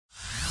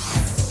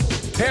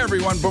Hey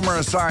everyone, Boomer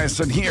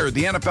Esiason here.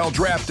 The NFL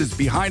Draft is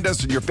behind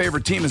us and your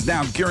favorite team is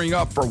now gearing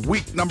up for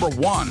week number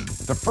 1.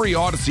 The free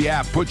Odyssey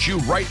app puts you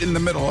right in the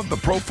middle of the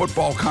pro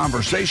football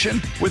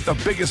conversation with the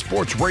biggest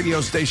sports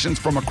radio stations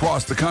from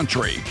across the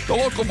country. The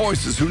local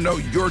voices who know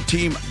your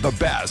team the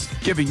best,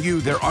 giving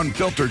you their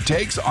unfiltered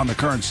takes on the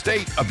current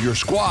state of your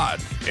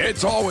squad.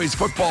 It's always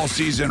football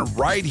season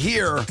right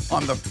here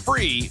on the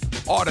free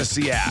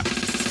Odyssey app.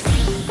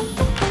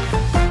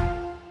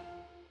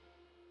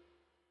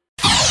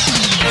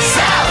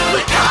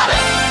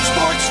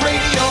 Sports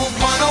Radio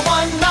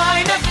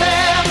 101.9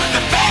 FM,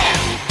 The Fan,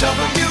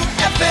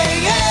 WFAN.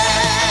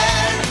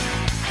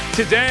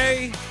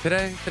 Today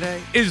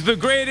is the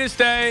greatest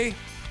day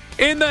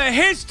in the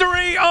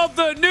history of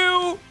the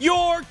New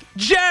York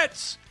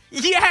Jets.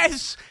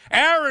 Yes,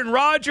 Aaron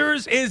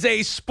Rodgers is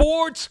a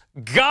sports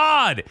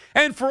god.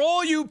 And for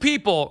all you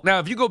people, now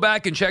if you go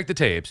back and check the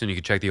tapes, and you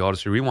can check the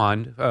Odyssey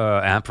Rewind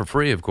app for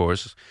free, of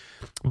course.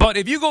 But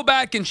if you go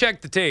back and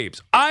check the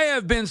tapes, I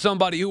have been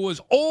somebody who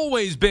has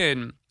always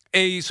been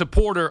a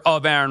supporter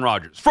of Aaron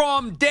Rodgers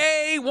from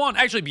day one.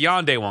 Actually,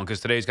 beyond day one, because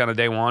today's kind of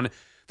day one.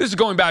 This is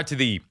going back to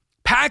the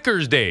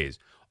Packers days.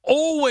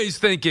 Always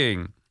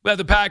thinking that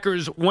the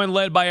Packers, when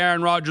led by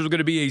Aaron Rodgers, were going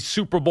to be a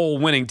Super Bowl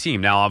winning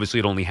team. Now, obviously,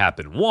 it only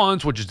happened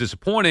once, which is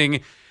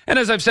disappointing. And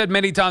as I've said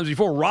many times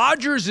before,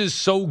 Rodgers is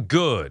so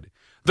good.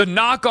 The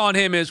knock on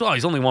him is, well,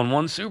 he's only won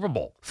one Super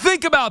Bowl.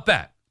 Think about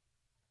that.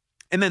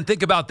 And then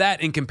think about that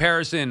in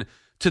comparison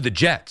to the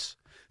Jets.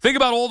 Think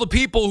about all the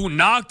people who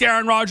knocked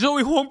Aaron Rodgers. Oh,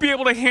 he won't be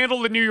able to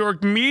handle the New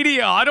York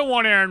media. I don't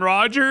want Aaron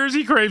Rodgers.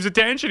 He craves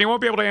attention. He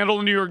won't be able to handle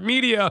the New York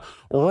media.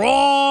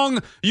 Wrong.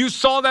 You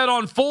saw that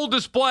on full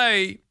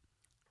display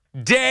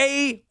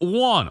day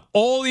one.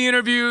 All the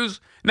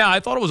interviews. Now, I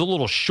thought it was a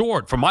little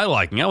short for my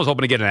liking. I was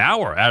hoping to get an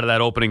hour out of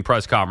that opening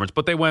press conference,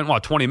 but they went,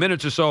 20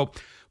 minutes or so.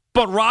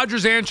 But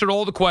Rodgers answered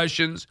all the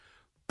questions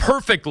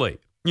perfectly.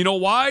 You know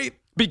why?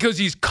 Because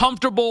he's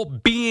comfortable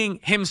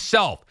being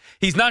himself.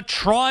 He's not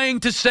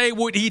trying to say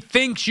what he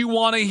thinks you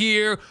want to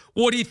hear,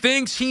 what he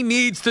thinks he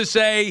needs to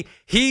say.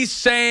 He's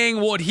saying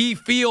what he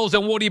feels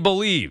and what he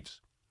believes.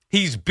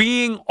 He's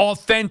being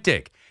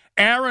authentic.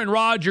 Aaron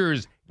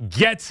Rodgers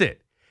gets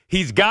it.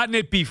 He's gotten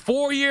it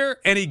before here,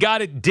 and he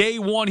got it day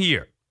one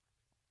here,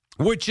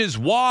 which is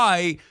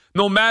why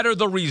no matter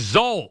the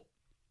result,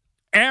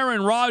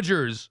 Aaron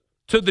Rodgers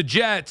to the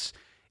Jets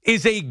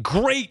is a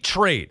great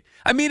trade.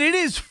 I mean, it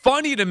is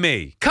funny to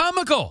me.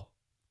 Comical.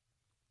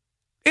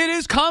 It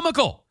is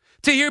comical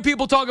to hear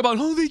people talk about,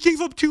 they gave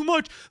up too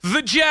much.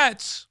 The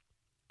Jets,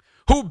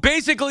 who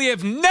basically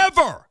have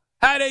never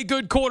had a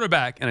good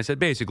quarterback, and I said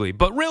basically,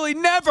 but really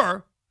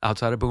never,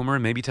 outside of Boomer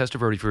and maybe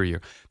Testaverde for a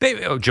year.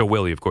 Joe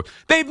Willie, of course.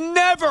 They've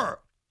never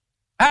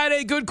had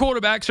a good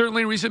quarterback,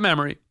 certainly in recent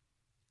memory.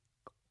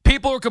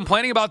 People are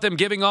complaining about them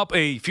giving up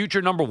a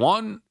future number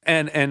 1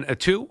 and a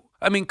 2.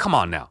 I mean, come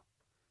on now.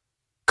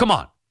 Come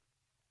on.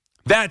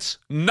 That's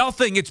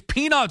nothing. It's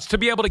peanuts to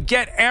be able to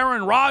get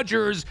Aaron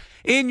Rodgers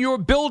in your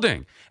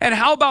building. And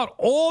how about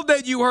all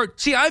that you heard?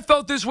 See, I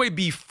felt this way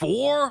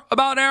before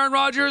about Aaron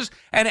Rodgers,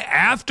 and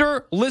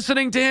after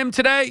listening to him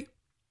today,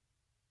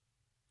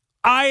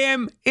 I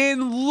am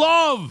in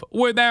love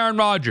with Aaron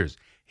Rodgers.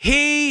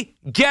 He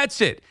gets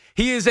it.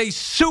 He is a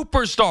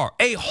superstar,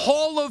 a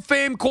Hall of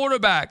Fame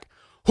quarterback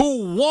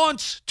who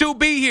wants to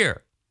be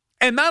here.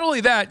 And not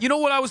only that, you know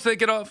what I was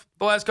thinking of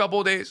the last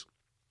couple of days?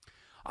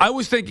 I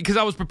was thinking, because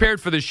I was prepared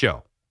for this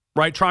show,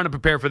 right? Trying to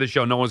prepare for this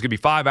show. No one's going to be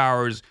 5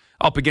 hours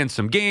up against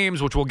some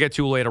games, which we'll get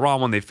to later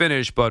on when they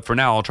finish. But for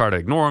now, I'll try to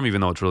ignore them,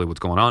 even though it's really what's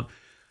going on.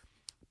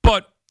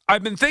 But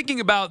I've been thinking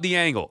about the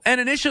angle.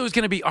 And initially it was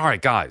going to be, all right,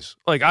 guys,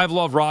 I've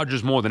loved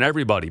Rodgers more than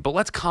everybody, but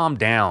let's calm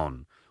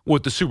down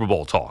with the Super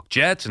Bowl talk.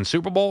 Jets and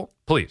Super Bowl,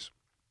 please.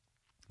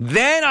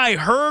 Then I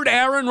heard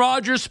Aaron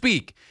Rodgers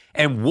speak.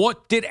 And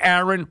what did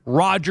Aaron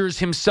Rodgers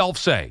himself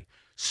say?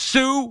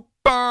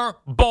 Super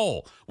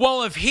Bowl.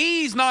 Well, if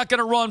he's not going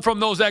to run from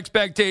those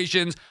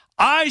expectations,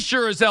 I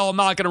sure as hell am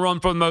not going to run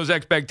from those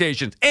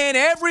expectations. And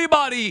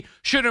everybody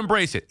should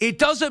embrace it. It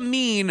doesn't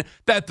mean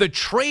that the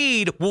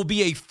trade will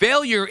be a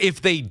failure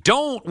if they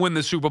don't win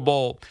the Super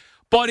Bowl,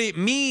 but it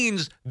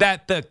means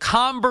that the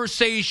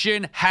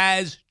conversation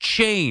has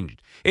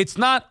changed. It's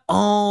not,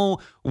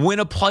 win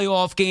a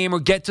playoff game or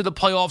get to the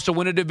playoffs or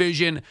win a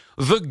division.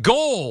 The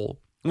goal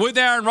with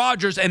Aaron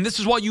Rodgers, and this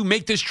is why you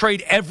make this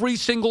trade every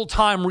single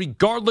time,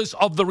 regardless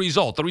of the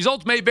result. The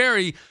results may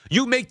vary.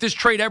 You make this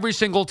trade every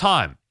single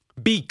time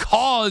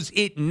because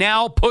it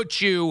now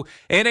puts you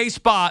in a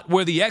spot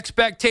where the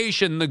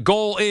expectation, the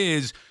goal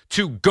is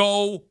to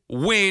go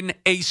win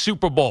a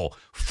Super Bowl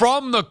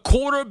from the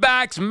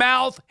quarterback's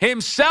mouth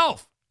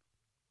himself.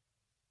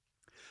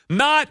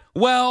 Not,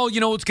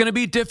 it's going to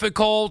be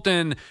difficult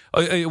and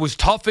it was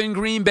tough in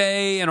Green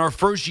Bay and our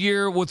first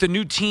year with a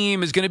new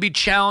team is going to be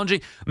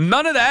challenging.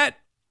 None of that.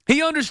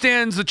 He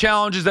understands the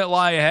challenges that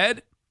lie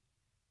ahead.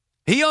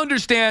 He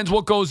understands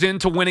what goes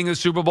into winning a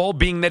Super Bowl,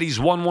 being that he's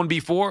won one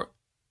before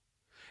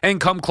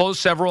and come close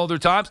several other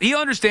times. He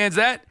understands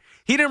that.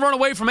 He didn't run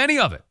away from any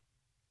of it.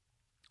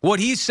 What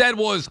he said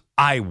was,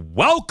 I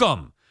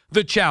welcome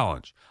the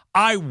challenge.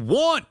 I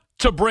want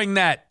to bring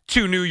that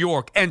to New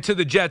York and to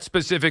the Jets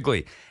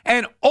specifically.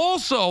 And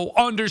also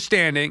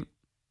understanding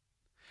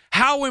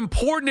how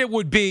important it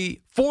would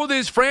be for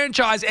this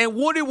franchise and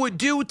what it would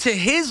do to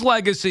his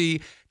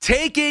legacy,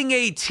 taking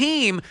a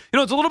team,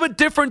 it's a little bit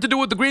different to do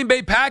with the Green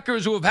Bay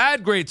Packers who have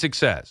had great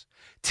success.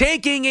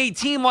 Taking a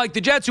team like the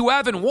Jets who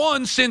haven't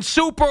won since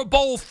Super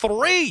Bowl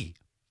III.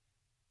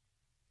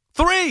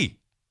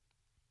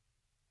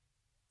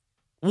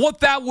 What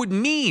that would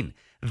mean.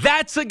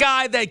 That's a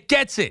guy that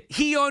gets it.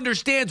 He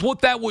understands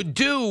what that would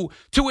do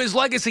to his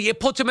legacy. It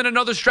puts him in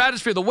another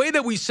stratosphere. The way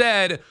that we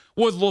said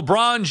with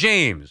LeBron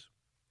James,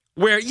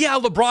 where,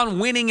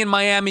 LeBron winning in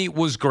Miami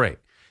was great.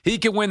 He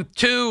could win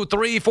 2,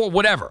 3, 4,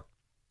 whatever.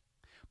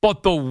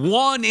 But the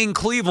one in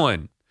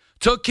Cleveland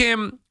took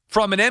him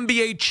from an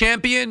NBA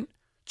champion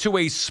to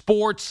a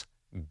sports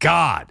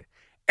god.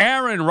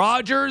 Aaron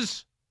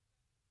Rodgers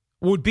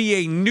would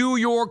be a New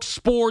York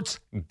sports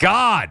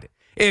god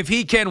if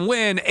he can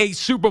win a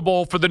Super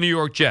Bowl for the New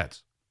York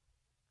Jets.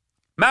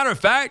 Matter of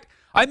fact,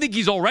 I think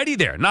he's already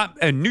there. Not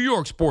a New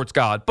York sports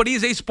god, but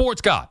he's a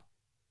sports god.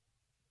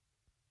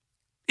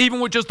 Even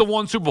with just the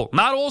one Super Bowl.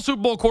 Not all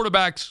Super Bowl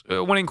quarterbacks,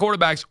 winning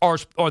quarterbacks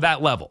are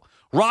that level.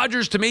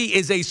 Rodgers, to me,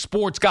 is a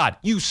sports god.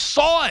 You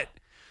saw it.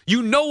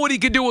 You know what he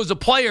could do as a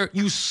player.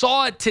 You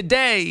saw it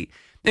today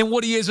in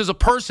what he is as a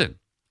person.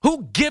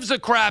 Who gives a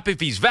crap if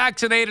he's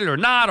vaccinated or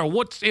not, or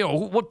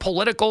what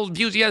political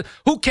views he has?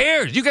 Who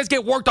cares? You guys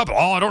get worked up.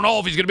 I don't know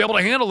if he's going to be able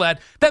to handle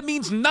that. That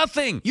means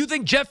nothing. You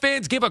think Jet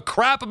fans give a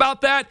crap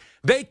about that?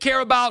 They care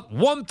about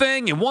one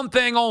thing and one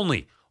thing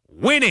only: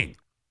 winning.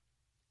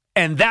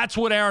 And that's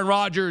what Aaron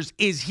Rodgers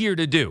is here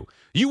to do.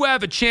 You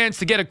have a chance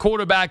to get a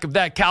quarterback of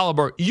that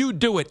caliber. You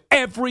do it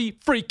every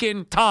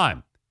freaking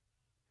time.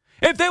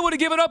 If they would have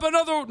given up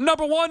another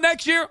number one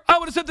next year, I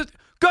would have said this.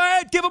 Go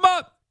ahead, give him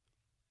up.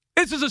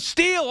 This is a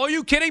steal. Are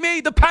you kidding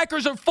me? The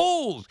Packers are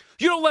fools.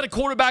 You don't let a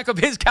quarterback of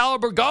his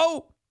caliber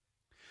go.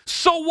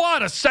 So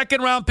what? A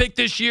second-round pick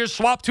this year,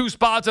 swap 2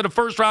 spots at a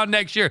first round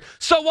next year.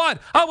 So what?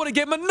 I want to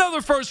give him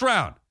another first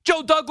round.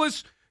 Joe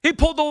Douglas, he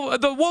pulled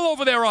the wool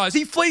over their eyes.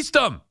 He fleeced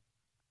them.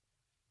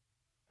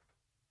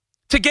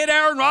 To get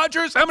Aaron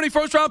Rodgers, how many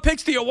first-round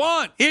picks do you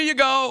want? Here you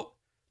go.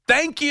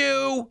 Thank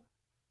you.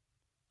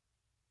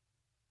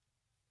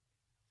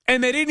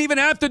 And they didn't even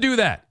have to do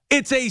that.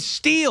 It's a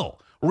steal.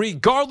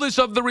 Regardless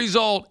of the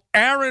result,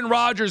 Aaron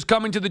Rodgers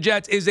coming to the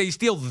Jets is a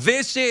steal.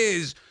 This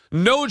is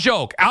no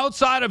joke.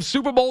 Outside of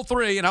Super Bowl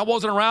III, and I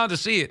wasn't around to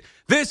see it,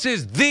 this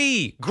is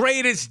the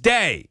greatest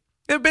day.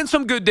 There have been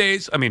some good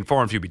days.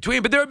 Far and few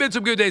between, but there have been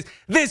some good days.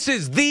 This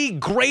is the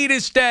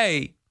greatest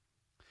day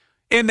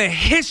in the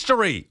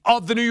history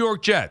of the New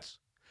York Jets.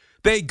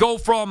 They go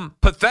from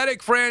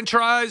pathetic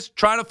franchise,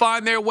 trying to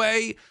find their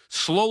way,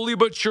 slowly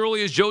but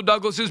surely as Joe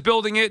Douglas is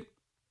building it,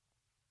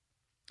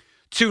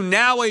 to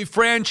now a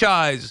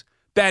franchise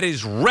that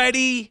is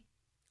ready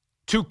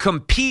to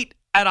compete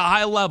at a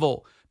high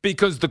level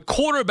because the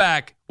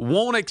quarterback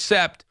won't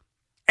accept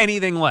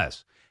anything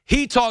less.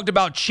 He talked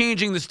about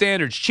changing the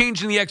standards,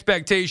 changing the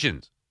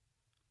expectations.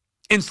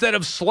 Instead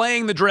of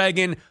slaying the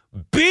dragon,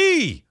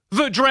 be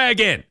the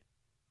dragon.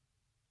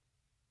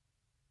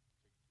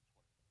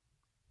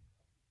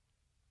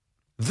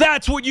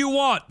 That's what you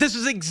want. This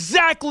is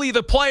exactly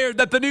the player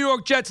that the New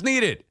York Jets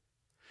needed.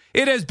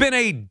 It has been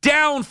a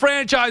down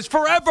franchise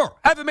forever.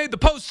 Haven't made the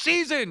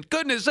postseason,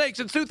 goodness sake,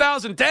 since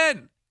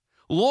 2010.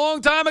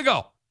 Long time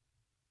ago.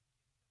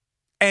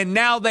 And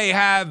now they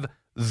have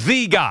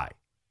the guy.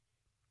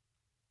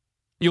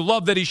 You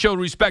love that he showed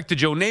respect to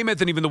Joe Namath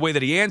and even the way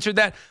that he answered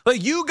that.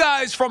 Like, you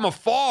guys from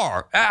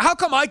afar, how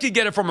come I could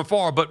get it from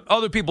afar, but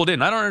other people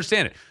didn't? I don't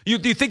understand it. You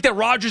think that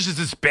Rodgers is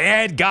this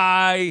bad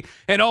guy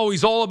and,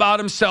 he's all about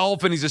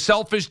himself and he's a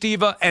selfish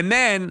diva? And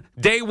then,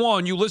 day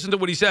one, you listen to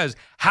what he says.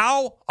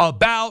 How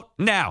about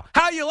now?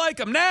 How you like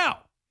him now?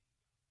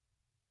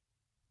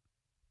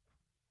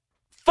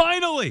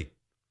 Finally.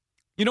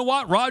 You know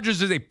what?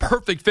 Rodgers is a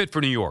perfect fit for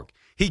New York.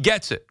 He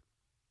gets it.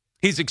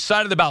 He's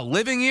excited about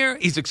living here.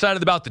 He's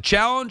excited about the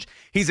challenge.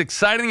 He's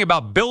excited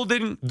about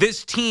building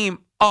this team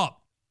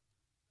up.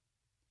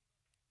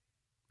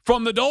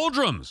 From the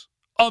doldrums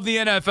of the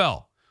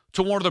NFL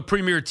to one of the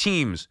premier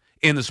teams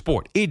in the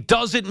sport. It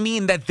doesn't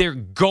mean that they're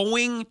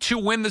going to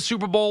win the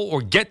Super Bowl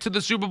or get to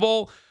the Super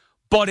Bowl,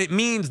 but it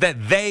means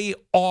that they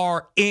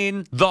are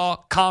in the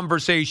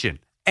conversation.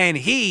 And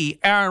he,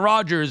 Aaron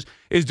Rodgers,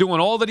 is doing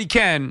all that he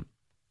can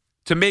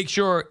to make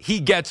sure he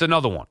gets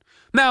another one.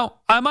 Now,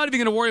 I'm not even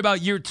going to worry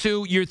about year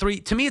 2, year 3.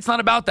 To me, it's not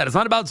about that. It's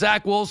not about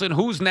Zach Wilson,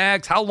 who's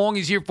next, how long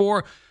he's here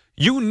for.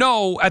 You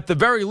know, at the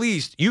very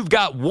least, you've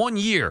got 1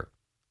 year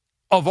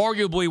of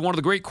arguably one of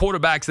the great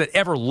quarterbacks that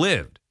ever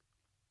lived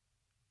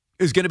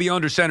is going to be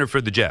under center for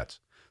the Jets.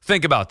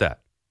 Think about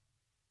that.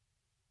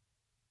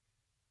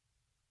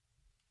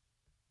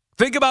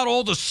 Think about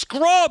all the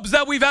scrubs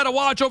that we've had to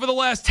watch over the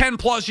last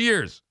 10-plus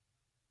years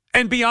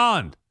and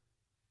beyond.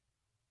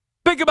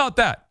 Think about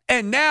that.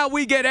 And now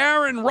we get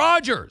Aaron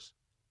Rodgers.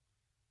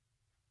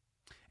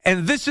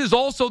 And this is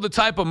also the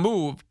type of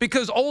move,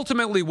 because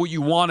ultimately what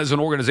you want as an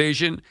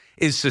organization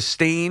is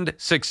sustained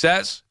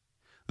success.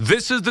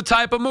 This is the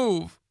type of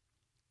move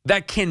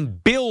that can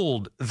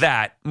build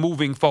that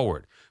moving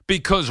forward,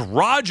 because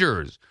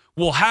Rodgers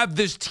will have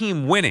this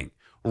team winning.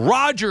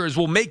 Rodgers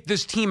will make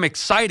this team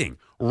exciting.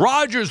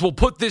 Rodgers will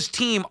put this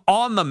team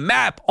on the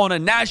map on a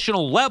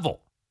national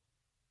level.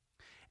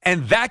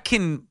 And that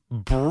can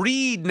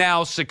breed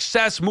now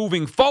success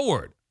moving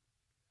forward,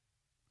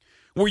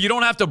 where you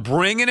don't have to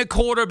bring in a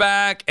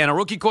quarterback and a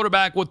rookie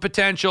quarterback with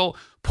potential,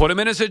 put him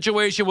in a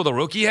situation with a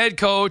rookie head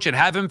coach and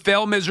have him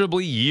fail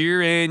miserably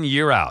year in,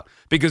 year out,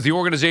 because the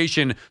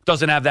organization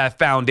doesn't have that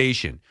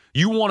foundation.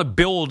 You want to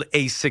build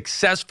a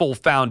successful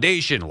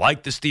foundation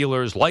like the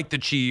Steelers, like the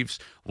Chiefs,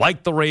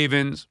 like the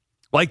Ravens,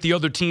 like the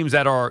other teams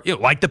that are,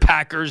 like the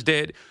Packers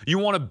did. You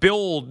want to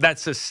build that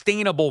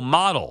sustainable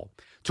model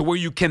to where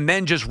you can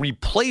then just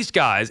replace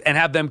guys and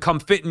have them come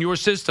fit in your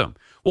system.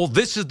 Well,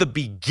 this is the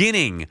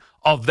beginning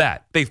of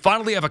that. They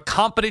finally have a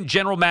competent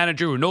general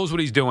manager who knows what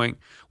he's doing.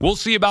 We'll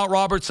see about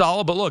Robert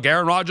Saleh, but look,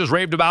 Aaron Rodgers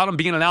raved about him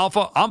being an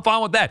alpha. I'm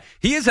fine with that.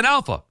 He is an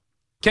alpha.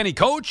 Can he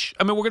coach?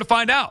 I mean, we're going to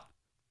find out.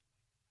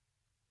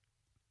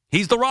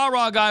 He's the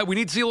rah-rah guy. We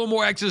need to see a little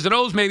more X's and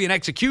O's, maybe an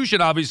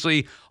execution,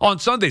 obviously, on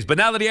Sundays. But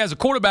now that he has a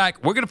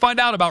quarterback, we're going to find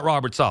out about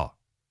Robert Saleh.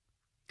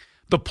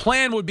 The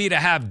plan would be to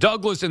have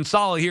Douglas and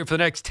Saleh here for the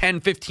next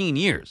 10, 15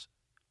 years,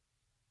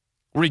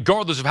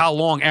 regardless of how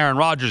long Aaron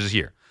Rodgers is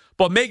here.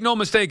 But make no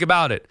mistake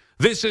about it,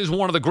 this is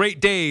one of the great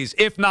days,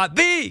 if not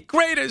the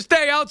greatest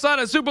day outside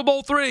of Super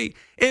Bowl III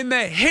in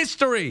the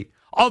history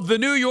of the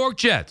New York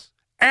Jets.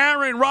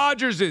 Aaron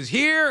Rodgers is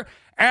here.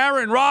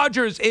 Aaron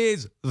Rodgers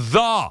is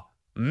the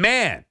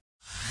man.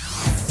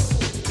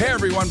 Hey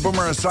everyone,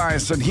 Boomer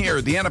Esiason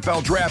here. The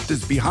NFL Draft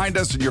is behind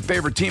us and your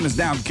favorite team is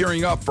now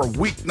gearing up for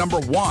week number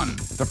 1.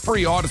 The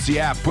free Odyssey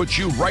app puts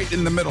you right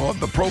in the middle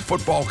of the pro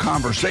football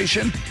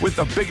conversation with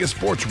the biggest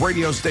sports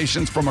radio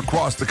stations from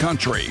across the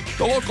country.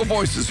 The local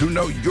voices who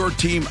know your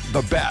team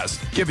the best,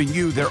 giving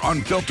you their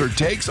unfiltered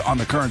takes on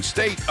the current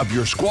state of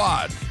your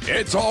squad.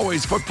 It's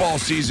always football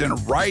season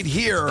right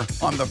here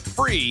on the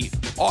free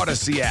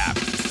Odyssey app.